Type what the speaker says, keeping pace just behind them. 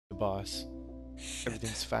boss. Shit.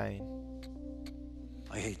 Everything's fine.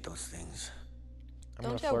 I hate those things. I'm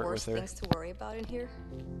gonna Don't you have flirt worse with her. things to worry about in here?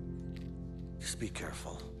 Just be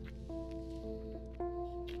careful.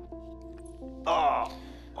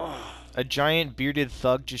 A giant bearded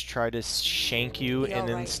thug just tried to shank you Be and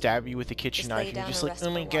then alright. stab you with a kitchen Just knife. lay And you're down just and like, rest oh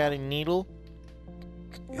for my a god, a while. needle?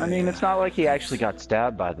 Yeah, I mean, it's not like he actually got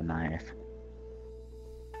stabbed by the knife.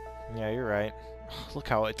 Yeah, you're right. Look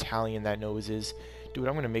how Italian that nose is. Dude,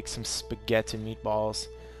 I'm gonna make some spaghetti and meatballs.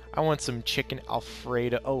 I want some chicken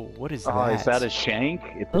alfredo. Oh, what is Oh, that? is that a shank?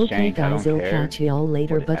 It's a Okay shank, guys, I I'll don't care. catch y'all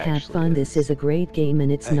later, what it but have actually fun. is. This is a great game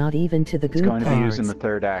and it's Hey, not even to the It's good going to be used in parts. the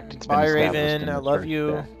third act. It's been Bye, established Raven. in I the love first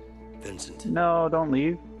you. act. Vincent, No, don't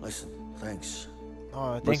leave. listen, thanks.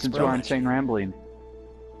 Oh, thanks, Listen to bro. our insane rambling.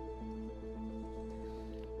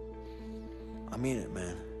 I mean it,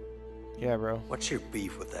 man. Yeah, bro. What's your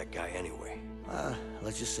beef with that guy anyway?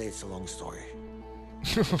 Let's just say it's a long story.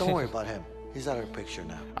 But don't worry about him. He's out of the picture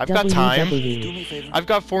now. I've got time. Do WW. me a favor. I've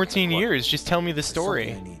got 14 What? years. Just tell me the There's something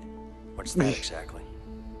story. I need. What's that exactly?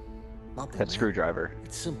 Nothing, That man. screwdriver.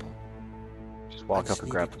 It's simple. Just I walk just up and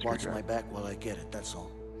need grab you the to watch my screwdriver. back while I get it, that's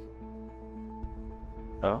all.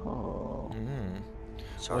 Oh.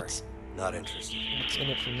 Sorry, What's not interested. what's in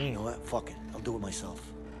it for me? You know what? Fuck it. I'll do it myself.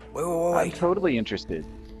 Wait, wait, wait, I'm wait. totally interested.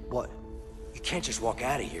 What? You can't just walk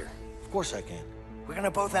out of here. Of course I can. We're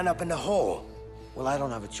gonna both end up in the hole. Well, I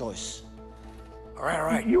don't have a choice. All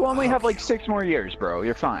right. You only I'll have help like 6 more years, bro.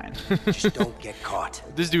 You're fine. you. Just don't get caught.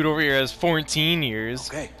 This dude over here has 14 years.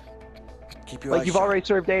 Okay. Keep your Like eyes you've sharp. already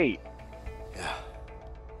served 8. Yeah.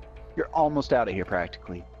 You're almost out of here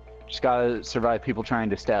practically. Just gotta survive people trying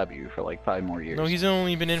to stab you for like 5 more years. No, he's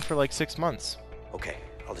only been in for like 6 months. Okay.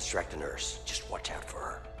 I'll distract the nurse. Just watch out for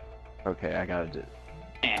her. Okay, I gotta do.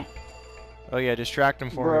 Oh yeah, distract him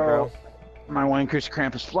for me, bro. My wanker's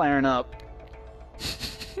cramp is flaring up.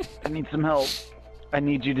 I need some help. I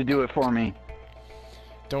need you to do it for me.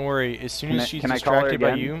 Don't worry. As soon as she's can I call her distracted by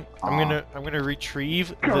again? you, Aw. I'm gonna retrieve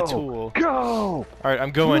the Go! tool. Go! All right,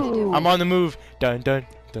 I'm going. Go! I'm on the move. Dun dun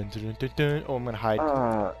dun dun dun dun. Dun. Oh, I'm gonna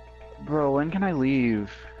hide. Bro, when can I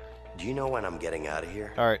leave? Do you know when I'm getting out of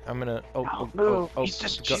here? All right, I'm gonna. Oh, No, oh, no, oh, oh. he's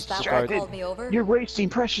just- go- she's That guard. why you called me over? You're wasting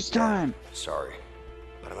precious time. Sorry.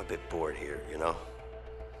 But I'm a bit bored here, you know?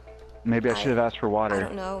 Maybe I should have asked for I water.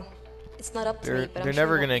 don't know. It's not up to me, They're but they're I'm sure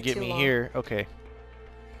never it won't gonna be get too me long. here. Okay.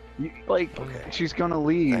 Like, Okay. she's gonna Thank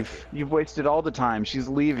leave. You've wasted all the time. She's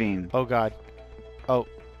leaving. Oh God. Oh.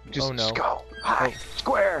 Just, oh no. just go. Hi.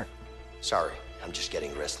 Square. Sorry. I'm just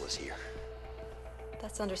getting restless here.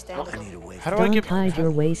 That's I understandable. need a way. How do I Don't get? hide, you're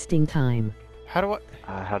wasting time. How do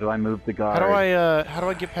I? How do I move the guard? How do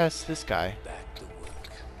I get past this guy? Back to work.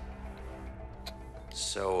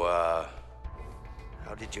 So,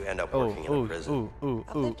 how did you end up Oh, working in a ooh, prison? ooh, ooh,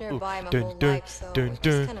 I've ooh, lived ooh. nearby my Dun, whole dun, life, so dun, it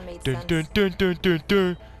just dun, kinda made dun, sense. dun, dun, dun, dun,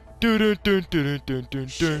 dun. Dun, dun, dun, dun, dun, dun,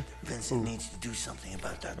 Shit, dun. Vincent needs to do something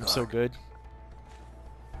about that I'm guard. so good.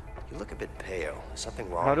 You look a bit pale. Is something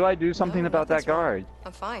wrong? How do I do something No, about that nothing's wrong. guard?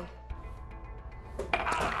 I'm fine.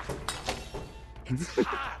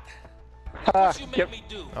 Ha! You Get make me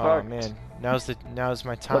do. Oh Fucked. man, now's my Let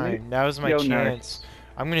me- time. Now's my Yo, chance.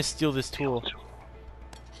 I'm gonna steal this tool.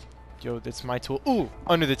 Yo, that's my tool. Ooh,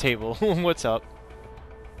 under the table. What's up?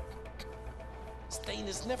 Stain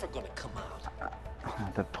is never gonna come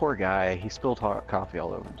out. The poor guy. He spilled hot coffee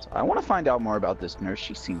all over himself. I want to find out more about this nurse.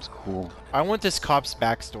 She seems cool. I want this cop's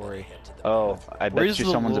backstory. Head to the Oh, I bet Where's you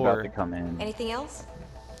the someone's lore? about to come in. Anything else?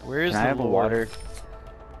 Where is Can the I have a lore? water?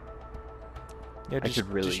 Yeah, I just could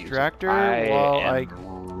really distract use her it. while I I.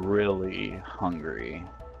 am really hungry.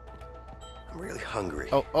 I'm really hungry.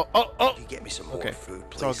 Oh, oh, oh, oh! Can you get me some more Okay, food,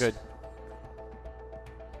 please? it's all good.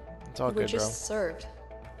 It's all We were good, bro. just served.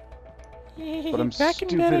 But I'm Back in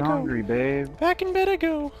bed I stupid go. hungry, babe. Back in bed I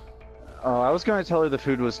go. Oh, I was going to tell her the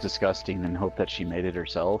food was disgusting and hope that she made it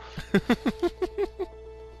herself.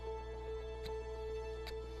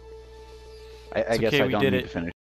 I It's guess okay, I we don't did need it. to finish.